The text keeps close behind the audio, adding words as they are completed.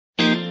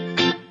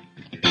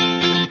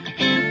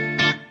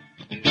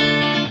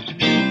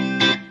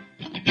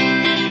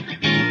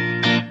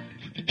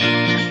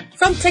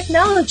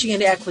technology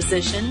and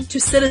acquisition to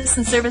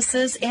citizen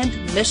services and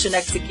mission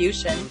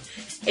execution.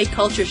 A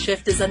culture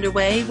shift is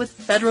underway with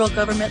federal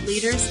government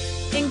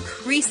leaders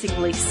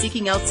increasingly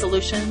seeking out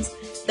solutions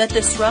that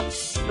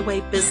disrupt the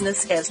way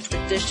business has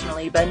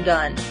traditionally been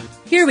done.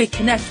 Here we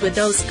connect with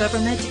those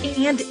government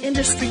and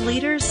industry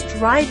leaders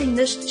driving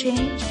this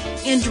change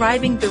and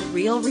driving the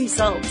real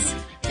results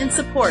in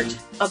support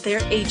of their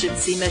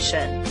agency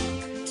mission.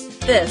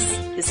 This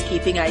is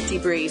Keeping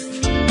IT Brief.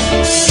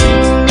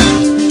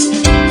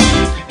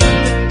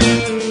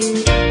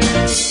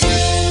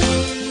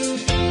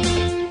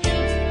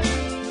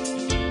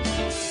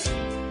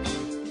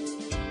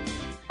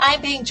 I'm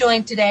being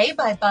joined today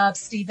by Bob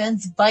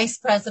Stevens, Vice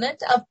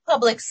President of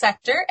Public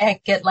Sector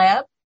at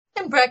GitLab,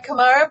 and Brett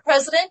Kamara,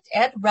 President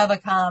at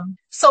Revacom.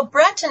 So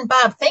Brett and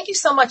Bob, thank you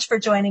so much for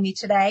joining me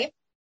today.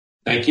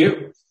 Thank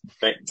you.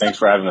 Thanks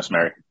for having us,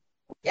 Mary.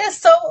 Yes,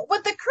 so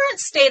with the current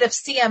state of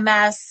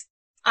CMS,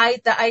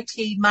 the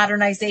IT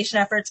modernization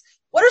efforts,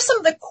 what are some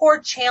of the core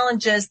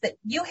challenges that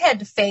you had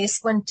to face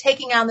when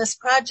taking on this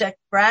project,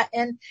 Brett?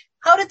 And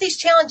how did these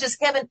challenges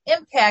have an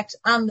impact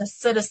on the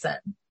citizen?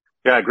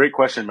 Yeah, great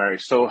question, Mary.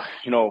 So,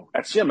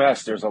 at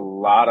CMS, there's a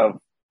lot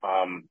of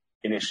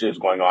initiatives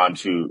going on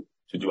to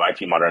do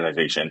IT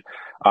modernization.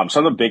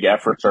 Some of the big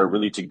efforts are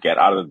really to get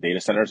out of the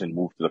data centers and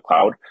move to the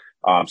cloud.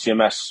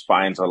 CMS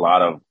finds a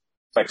lot of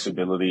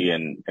flexibility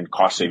and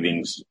cost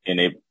savings in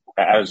it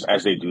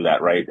as they do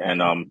that, right?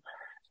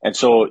 And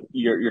so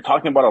you're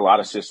talking about a lot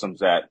of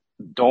systems that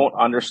don't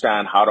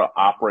understand how to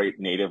operate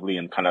natively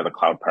in kind of the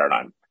cloud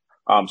paradigm.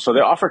 So they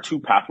offer two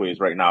pathways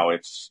right now.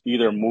 It's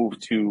either move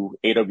to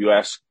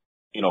AWS,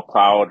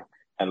 cloud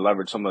and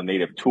leverage some of the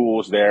native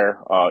tools there,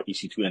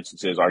 EC2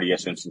 instances,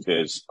 RDS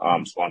instances, so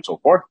on and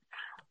so forth.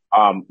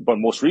 But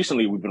most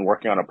recently, we've been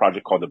working on a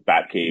project called the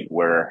Batcave,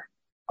 where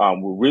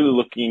we're really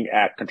looking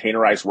at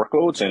containerized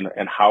workloads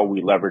and how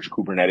we leverage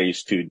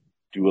Kubernetes to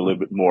do a little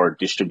bit more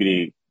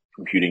distributed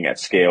computing at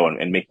scale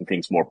and making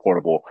things more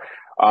portable.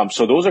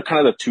 So those are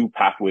kind of the two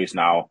pathways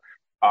now.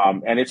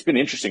 And it's been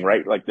interesting,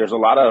 right? Like there's a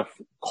lot of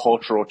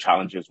cultural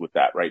challenges with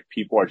that, right?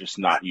 People are just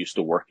not used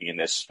to working in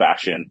this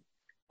fashion.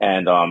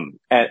 And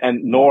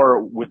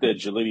nor with the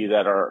agility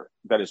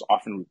that is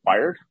often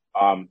required.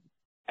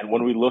 And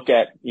when we look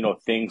at,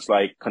 things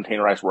like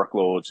containerized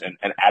workloads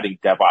and adding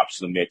DevOps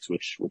to the mix,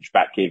 which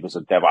Batcave is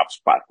a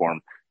DevOps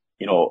platform,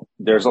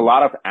 there's a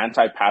lot of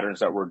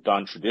anti-patterns that were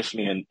done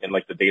traditionally in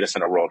like the data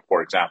center world,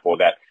 for example,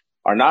 that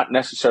are not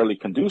necessarily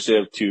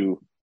conducive to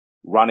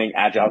running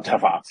agile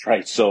DevOps,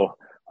 right? So,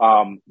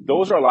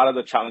 those are a lot of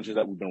the challenges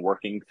that we've been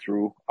working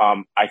through.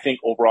 I think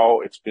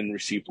overall it's been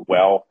received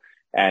well.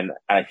 And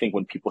I think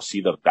when people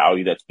see the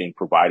value that's being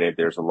provided,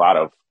 there's a lot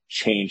of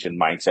change in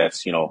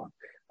mindsets,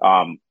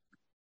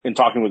 in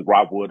talking with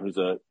Rob Wood, who's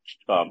a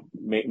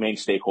main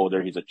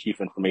stakeholder, he's a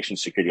chief information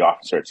security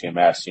officer at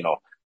CMS.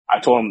 I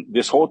told him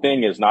this whole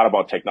thing is not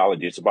about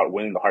technology. It's about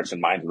winning the hearts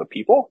and minds of the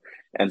people.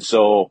 And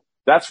so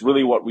that's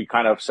really what we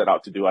kind of set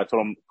out to do. I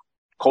told him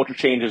culture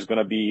change is going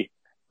to be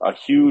a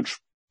huge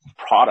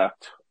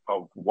product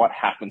of what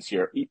happens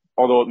here.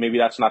 Although maybe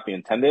that's not the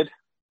intended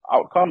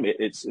outcome,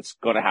 it's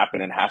going to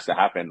happen and has to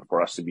happen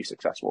for us to be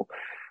successful.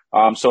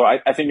 So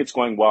I think it's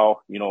going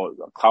well.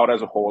 Cloud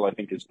as a whole, I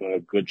think is doing a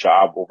good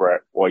job over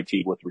at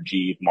OIT with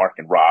Rajiv, Mark,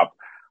 and Rob,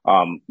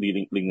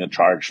 leading the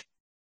charge.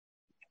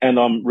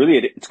 And, really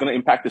it's going to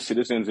impact the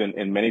citizens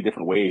in many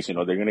different ways. They're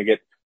going to get,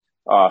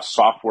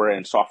 software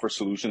and software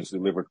solutions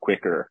delivered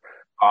quicker.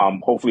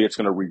 Hopefully it's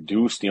going to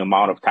reduce the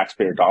amount of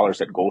taxpayer dollars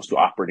that goes to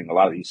operating a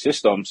lot of these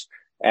systems.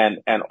 And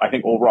I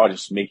think overall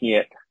just making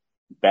it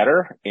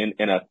better in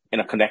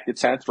a connected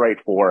sense, right?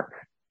 For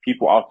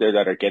people out there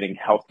that are getting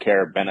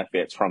healthcare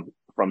benefits from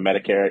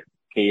Medicare,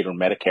 Medicaid, or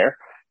Medicare.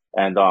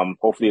 And,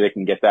 hopefully they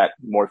can get that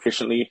more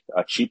efficiently,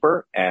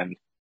 cheaper and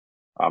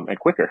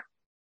quicker.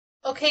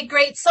 Okay,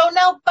 great. So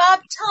now,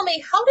 Bob, tell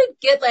me, how did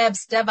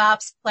GitLab's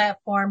DevOps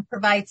platform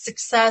provide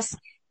success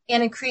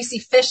and increase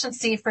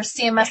efficiency for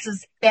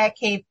CMS's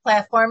Batcave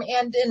platform?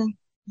 And in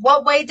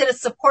what way did it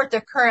support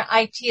their current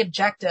IT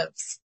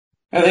objectives?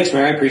 Thanks,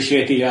 Mary. I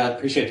appreciate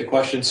the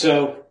question.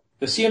 So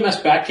the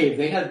CMS Batcave,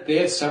 they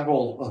had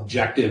several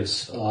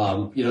objectives.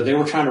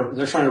 They're trying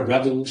to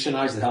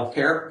revolutionize the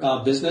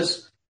healthcare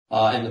business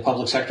in the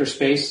public sector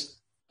space.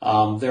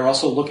 They're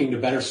also looking to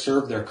better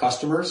serve their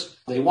customers.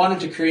 They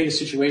wanted to create a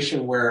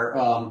situation where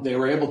they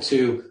were able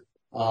to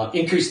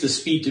increase the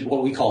speed to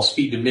what we call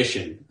speed to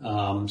mission.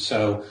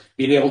 So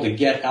being able to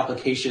get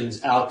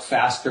applications out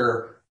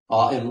faster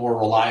and more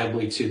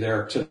reliably to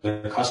their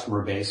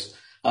customer base.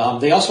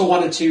 They also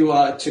wanted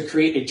to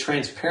create a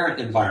transparent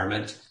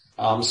environment.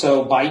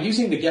 So by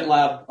using the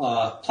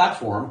GitLab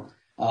platform,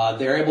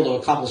 they're able to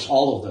accomplish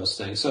all of those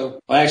things. So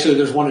actually,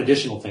 there's one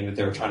additional thing that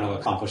they were trying to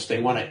accomplish. They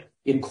want to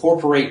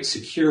incorporate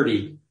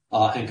security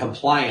and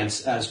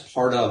compliance as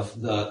part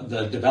of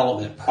the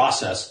development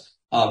process,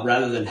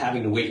 rather than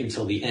having to wait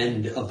until the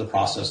end of the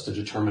process to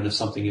determine if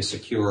something is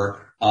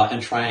secure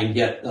and try and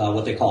get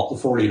what they call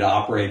authority to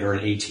operate, or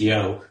an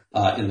ATO,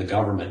 in the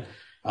government.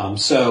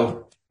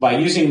 So by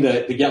using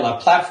the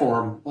GitLab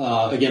platform,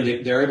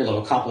 again, they're able to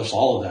accomplish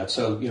all of that.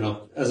 So,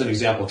 as an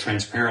example,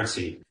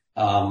 transparency.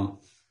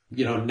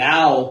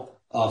 Now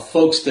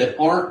folks that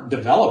aren't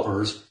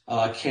developers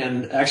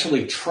can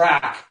actually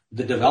track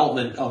the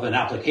development of an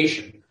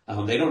application.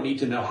 They don't need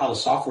to know how the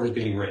software is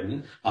being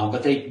written,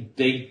 but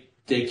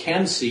they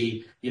can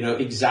see,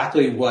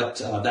 exactly what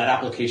that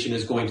application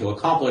is going to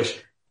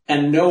accomplish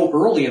and know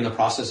early in the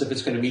process if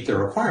it's going to meet their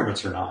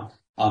requirements or not.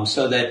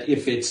 So that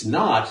if it's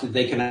not,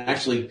 they can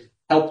actually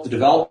help the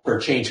developer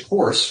change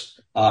course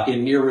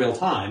in near real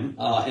time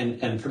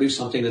and produce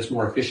something that's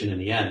more efficient in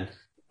the end.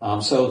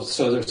 So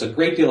there's a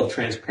great deal of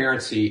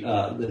transparency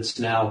that's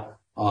now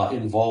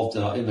involved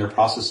in their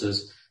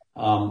processes.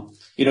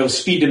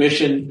 Speed to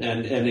mission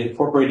and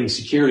incorporating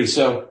security.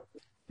 So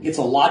it's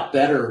a lot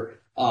better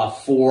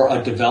for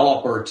a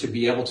developer to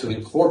be able to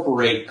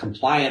incorporate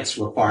compliance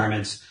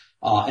requirements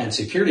and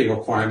security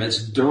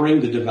requirements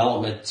during the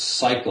development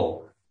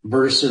cycle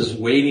versus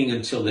waiting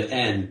until the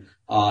end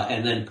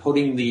and then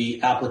putting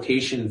the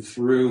application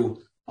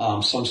through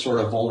some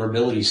sort of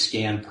vulnerability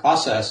scan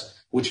process,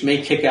 which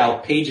may kick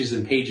out pages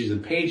and pages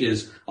and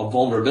pages of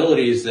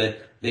vulnerabilities that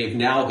they've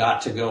now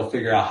got to go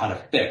figure out how to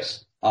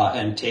fix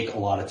and take a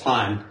lot of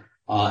time.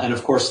 And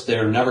of course,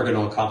 they're never going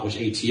to accomplish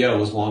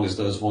ATO as long as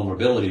those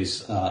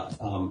vulnerabilities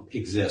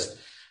exist.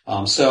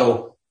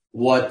 So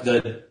what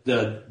the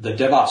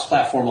DevOps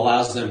platform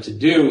allows them to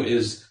do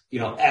is,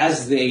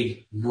 as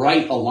they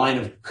write a line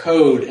of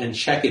code and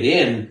check it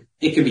in,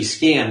 it can be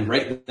scanned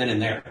right then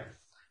and there.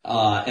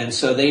 And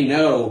so they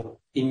know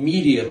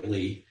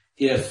immediately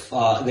if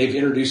they've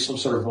introduced some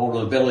sort of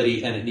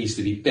vulnerability and it needs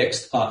to be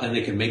fixed, and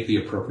they can make the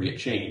appropriate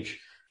change.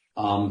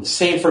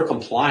 Same for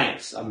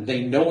compliance.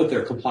 They know what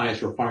their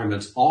compliance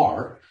requirements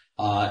are.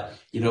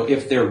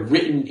 If they're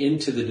written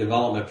into the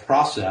development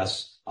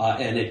process,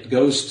 and it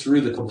goes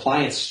through the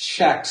compliance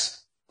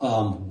checks,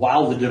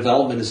 while the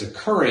development is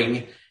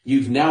occurring,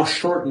 you've now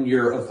shortened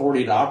your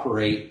authority to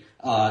operate,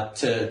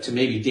 to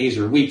maybe days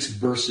or weeks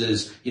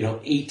versus,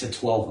 8 to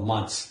 12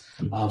 months.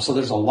 So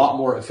there's a lot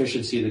more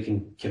efficiency that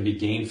can be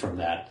gained from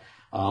that.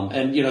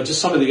 And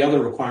just some of the other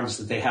requirements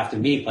that they have to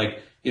meet,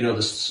 like,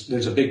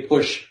 there's a big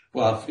push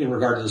in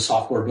regard to the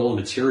software bill of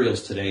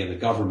materials today in the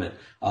government,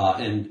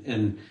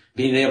 and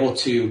being able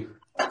to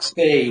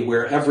say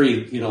where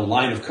every,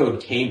 line of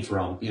code came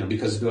from,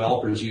 because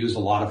developers use a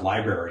lot of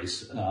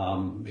libraries,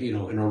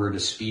 in order to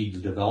speed the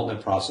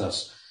development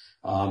process.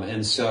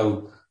 And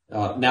so,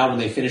 now when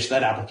they finish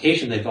that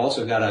application, they've got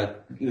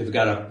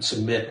to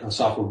submit a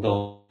software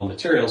bill of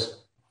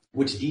materials,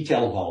 which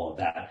details all of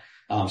that.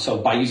 So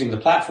by using the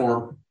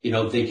platform,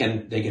 they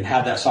can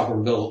have that software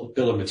bill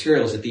of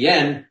materials at the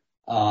end,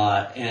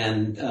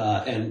 and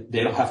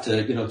they don't have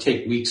to,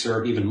 take weeks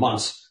or even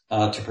months,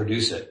 to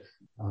produce it.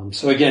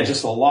 So again,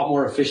 just a lot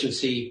more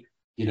efficiency,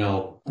 and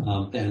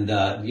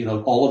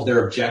all of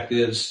their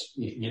objectives,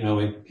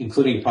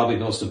 including probably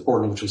the most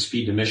important, which was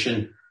speed to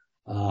mission,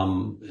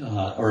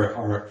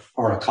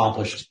 are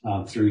accomplished,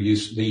 through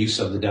the use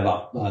of the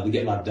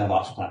GitLab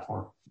DevOps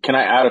platform. Can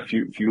I add a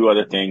few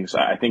other things?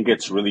 I think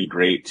it's really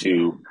great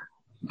to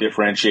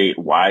differentiate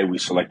why we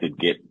selected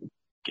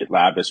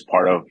GitLab as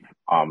part of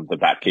the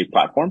Batcave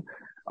platform.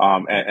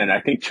 And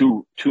I think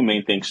two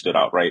main things stood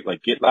out, right?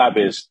 Like GitLab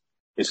is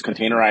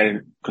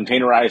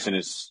containerized and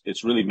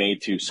it's really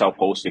made to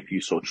self-host if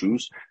you so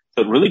choose.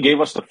 So it really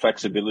gave us the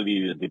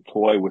flexibility to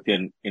deploy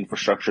within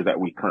infrastructure that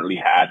we currently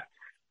had,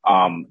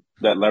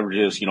 that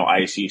leverages,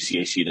 IAC,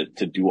 CAC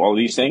to do all of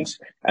these things.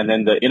 And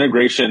then the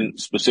integration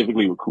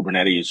specifically with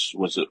Kubernetes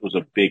was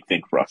a big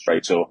thing for us,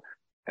 right? So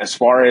as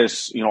far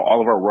as,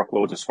 all of our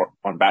workloads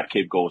on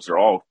Batcave goes, they're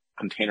all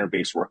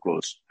container-based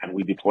workloads and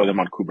we deploy them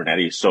on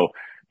Kubernetes. So,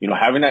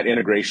 having that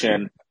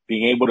integration,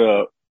 being able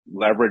to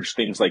leverage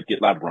things like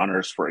GitLab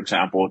runners, for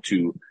example,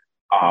 to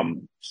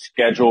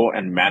schedule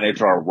and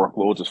manage our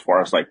workloads as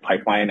far as like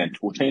pipeline and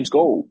tool chains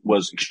go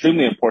was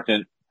extremely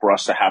important for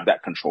us to have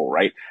that control,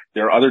 right?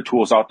 There are other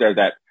tools out there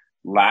that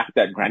lack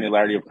that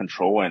granularity of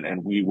control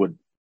and we would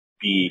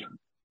be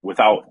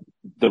without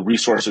the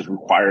resources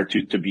required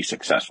to be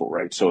successful,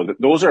 right? So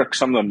those are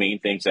some of the main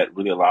things that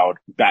really allowed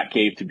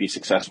Batcave to be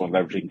successful in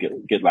leveraging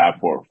GitLab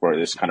for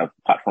this kind of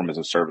platform as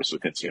a service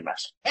within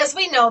CMS. As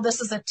we know,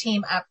 this is a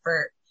team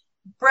effort.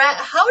 Brett,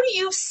 how do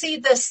you see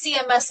the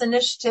CMS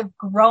initiative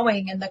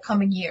growing in the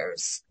coming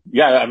years?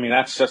 Yeah,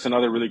 that's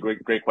another really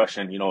great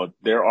question.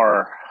 There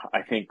are,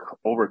 I think,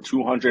 over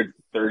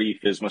 230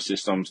 FISMA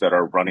systems that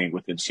are running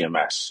within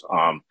CMS.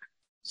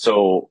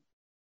 So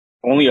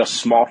only a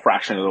small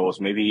fraction of those,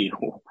 maybe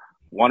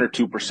 1 or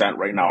 2%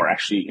 right now, are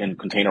actually in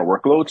container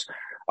workloads.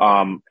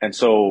 And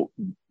so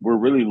we're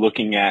really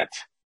looking at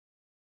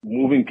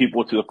moving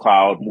people to the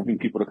cloud, moving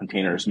people to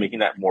containers, making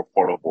that more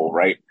portable,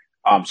 right?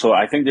 So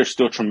I think there's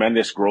still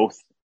tremendous growth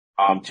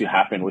to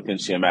happen within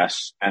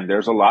CMS, and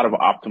there's a lot of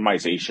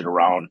optimization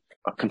around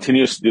a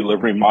continuous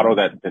delivery model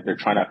that they're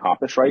trying to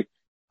accomplish, right?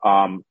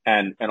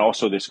 And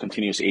also this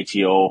continuous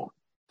ATO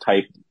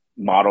type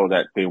model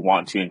that they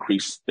want to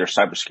increase their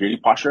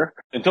cybersecurity posture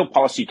until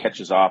policy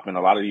catches up and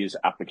a lot of these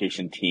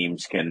application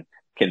teams can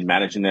can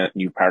manage in that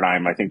new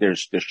paradigm, I think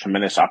there's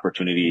tremendous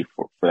opportunity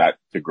for that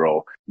to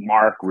grow.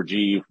 Mark,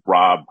 Rajiv,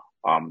 Rob,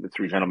 the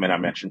three gentlemen I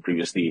mentioned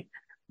previously,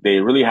 they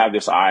really have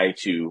this eye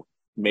to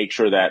make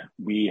sure that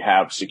we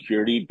have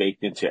security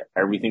baked into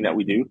everything that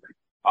we do,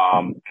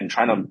 and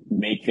trying to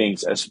make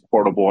things as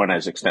portable and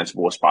as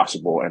extensible as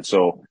possible. And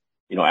so,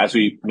 as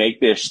we make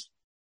this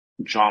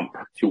jump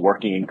to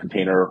working in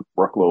container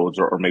workloads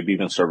or maybe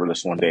even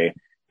serverless one day,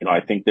 I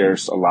think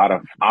there's a lot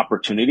of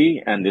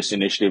opportunity, and this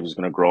initiative is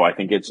going to grow. I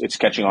think it's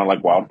catching on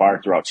like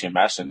wildfire throughout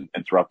CMS and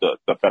throughout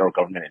the federal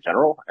government in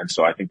general. And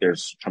so I think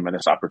there's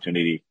tremendous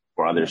opportunity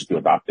for others to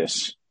adopt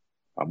this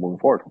moving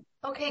forward.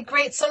 Okay,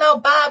 great. So now,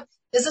 Bob,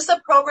 is this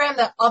a program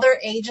that other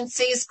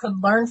agencies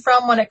could learn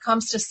from when it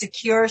comes to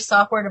secure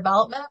software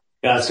development?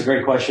 Yeah, that's a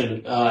great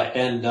question.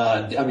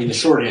 The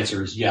short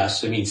answer is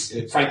yes.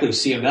 Frankly,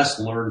 CMS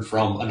learned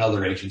from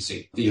another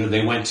agency.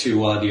 They went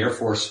to the Air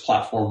Force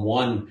Platform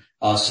One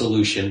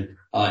solution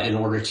in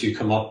order to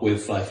come up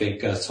with, I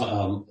think,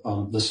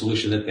 the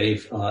solution that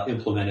they've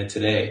implemented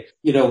today.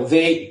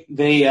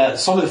 They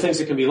some of the things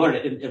that can be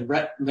learned, and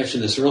Brett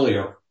mentioned this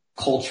earlier.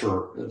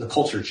 The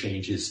culture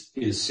change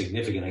is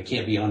significant. It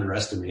can't be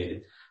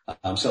underestimated.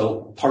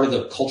 So part of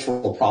the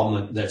cultural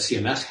problem that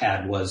CMS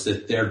had was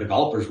that their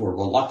developers were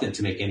reluctant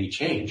to make any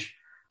change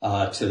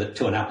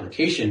to an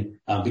application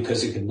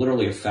because it could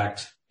literally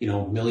affect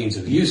millions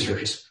of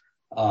users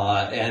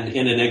and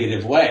in a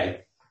negative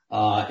way.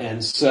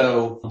 And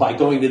so by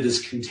going to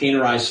this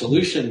containerized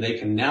solution, they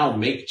can now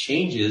make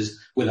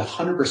changes with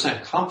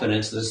 100%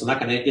 confidence that it's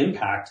not going to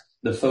impact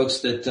the folks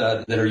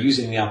that are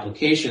using the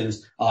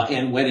applications.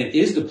 And when it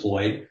is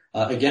deployed,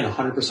 again,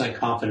 100%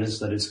 confidence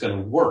that it's going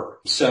to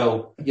work.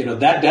 So,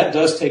 that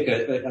does take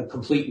a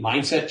complete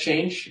mindset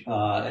change.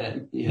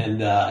 And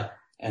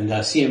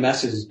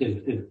CMS is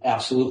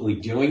absolutely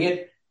doing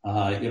it.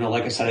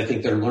 Like I said, I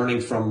think they're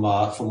learning from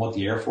what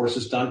the Air Force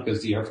has done,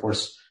 because the Air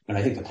Force, and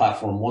I think the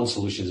Platform One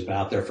solution has been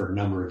out there for a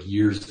number of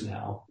years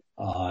now.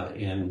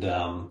 And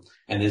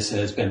this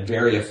has been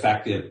very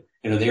effective.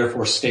 The Air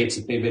Force states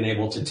that they've been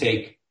able to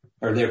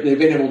they've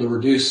been able to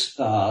reduce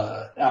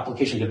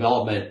application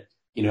development,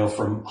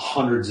 from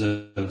hundreds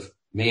of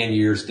man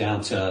years down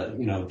to,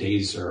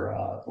 days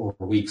or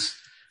weeks.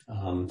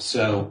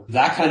 So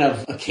that kind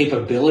of a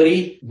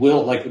capability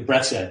will, like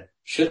Brett said,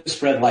 should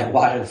spread like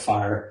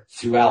wildfire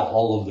throughout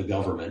all of the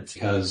government,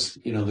 because,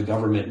 the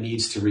government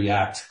needs to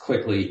react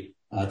quickly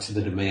to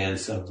the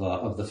demands of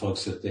the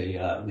folks that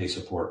they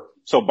support.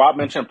 So Bob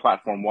mentioned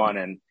Platform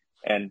One,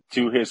 and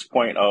to his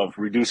point of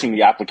reducing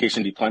the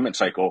application deployment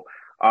cycle,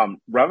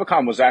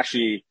 Revicom was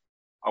actually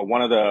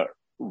one of the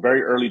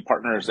very early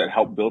partners that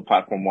helped build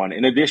Platform One.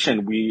 In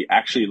addition, we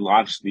actually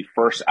launched the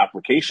first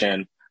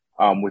application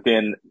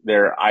within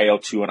their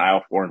IL2 and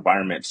IL4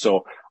 environment.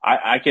 So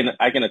I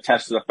can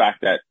attest to the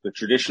fact that the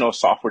traditional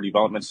software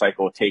development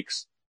cycle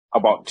takes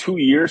about 2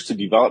 years to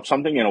develop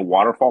something in a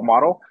waterfall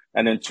model,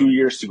 and then 2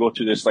 years to go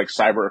through this like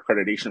cyber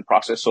accreditation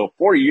process. So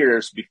 4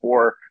 years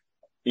before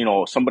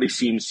somebody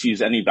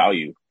sees any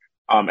value.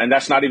 And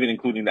that's not even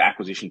including the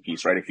acquisition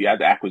piece, right? If you add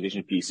the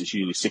acquisition piece, it's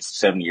usually 6 to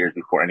 7 years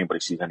before anybody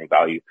sees any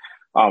value.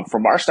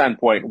 From our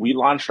standpoint, we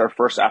launched our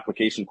first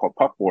application called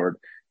Puckboard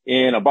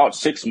in about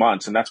 6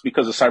 months. And that's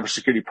because the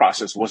cybersecurity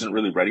process wasn't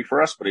really ready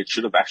for us, but it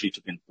should have actually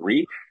taken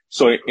 3.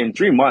 So in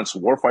 3 months,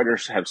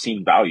 warfighters have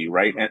seen value,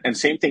 right? And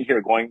same thing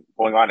here going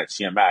on at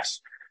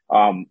CMS.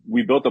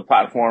 We built a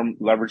platform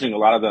leveraging a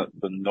lot of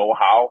the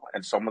know-how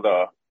and some of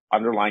the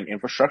underlying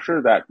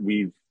infrastructure that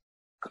we've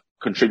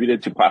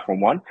contributed to Platform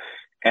One.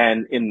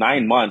 And in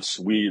 9 months,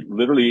 we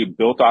literally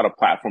built out a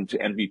platform to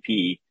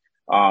MVP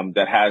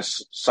that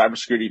has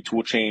cybersecurity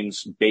tool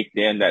chains baked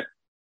in that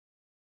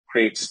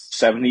creates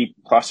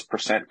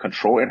 70+%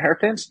 control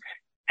inheritance.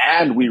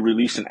 And we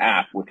released an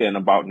app within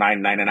about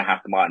 9.5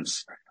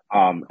 months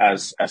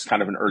as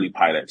kind of an early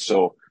pilot.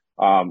 So,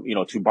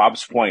 to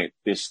Bob's point,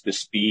 this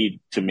speed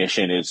to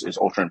mission is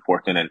ultra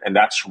important. And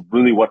that's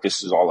really what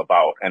this is all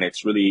about. And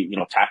it's really,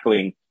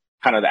 tackling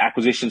kind of the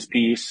acquisitions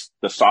piece,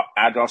 the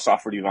agile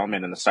software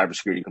development, and the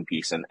cybersecurity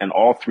piece. And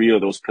all 3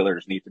 of those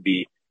pillars need to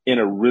be in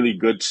a really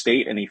good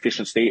state and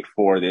efficient state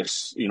for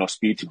this,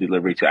 speed to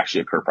delivery to actually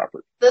occur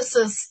properly. This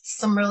is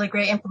some really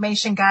great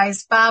information,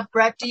 guys. Bob,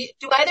 Brett, do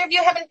either of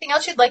you have anything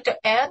else you'd like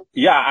to add?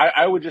 Yeah,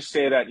 I would just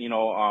say that,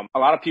 a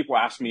lot of people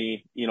ask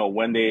me,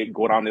 when they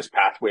go down this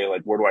pathway,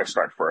 like, where do I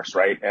start first,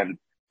 right? And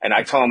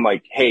I tell them,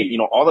 like, hey,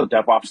 all the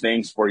DevOps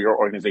things for your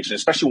organization,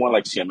 especially one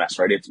like CMS,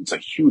 right? It's a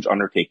huge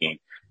undertaking.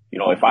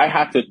 If I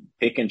have to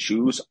pick and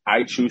choose,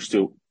 I choose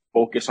to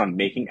focus on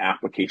making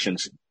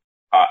applications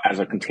as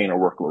a container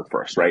workload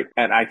first, right?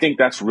 And I think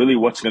that's really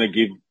what's going to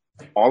give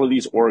all of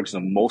these orgs the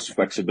most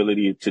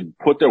flexibility to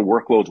put their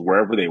workloads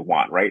wherever they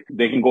want, right?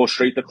 They can go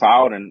straight to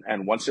cloud,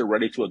 and once they're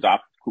ready to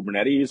adopt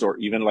Kubernetes or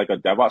even like a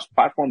DevOps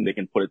platform, they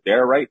can put it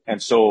there, right?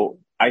 And so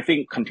I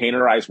think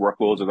containerized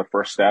workloads are the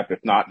first step, if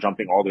not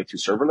jumping all the way to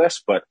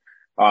serverless. But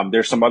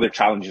there's some other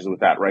challenges with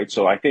that, right?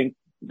 So I think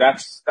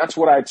that's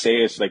what I'd say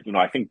is like,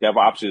 I think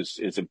DevOps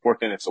is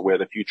important. It's the way of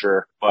the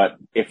future. But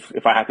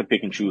if I had to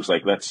pick and choose,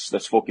 like,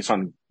 let's focus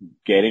on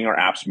getting our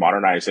apps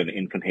modernized and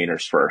in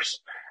containers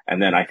first.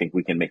 And then I think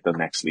we can make the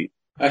next leap.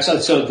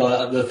 Excellent.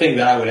 So the thing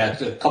that I would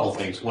add, a couple of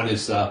things. One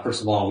is,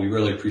 first of all, we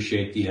really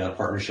appreciate the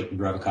partnership with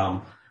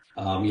Revacom.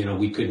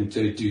 We couldn't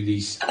do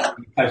these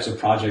types of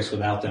projects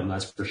without them,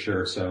 that's for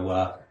sure.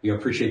 So, we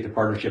appreciate the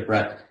partnership,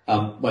 Brett.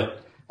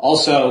 But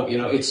also,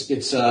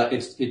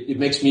 it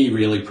makes me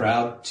really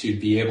proud to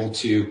be able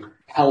to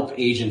help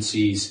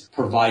agencies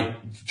provide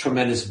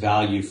tremendous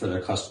value for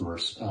their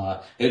customers.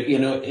 And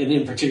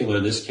in particular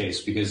this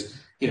case, because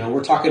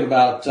we're talking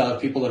about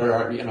people that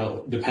are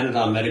dependent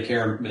on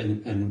Medicare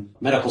and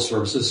medical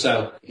services.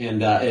 So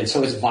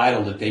so it's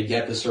vital that they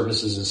get the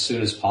services as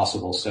soon as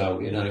possible. So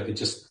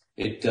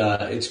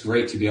it's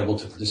great to be able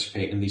to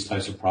participate in these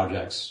types of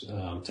projects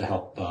to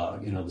help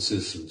the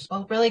citizens.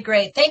 Well, really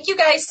great. Thank you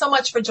guys so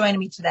much for joining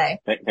me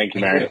today. Thank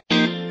you, Mary.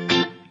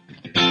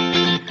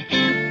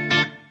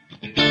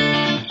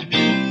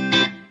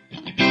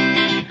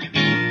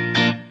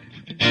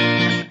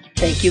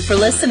 Thank you for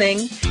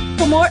listening.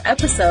 For more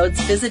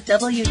episodes, visit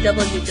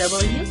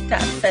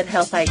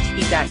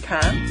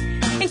www.fedhealthit.com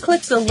and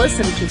click the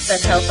Listen to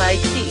FedHealth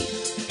IT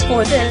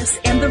for this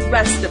and the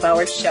rest of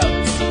our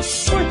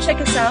shows. Or check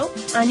us out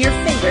on your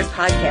favorite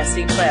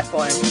podcasting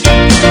platform.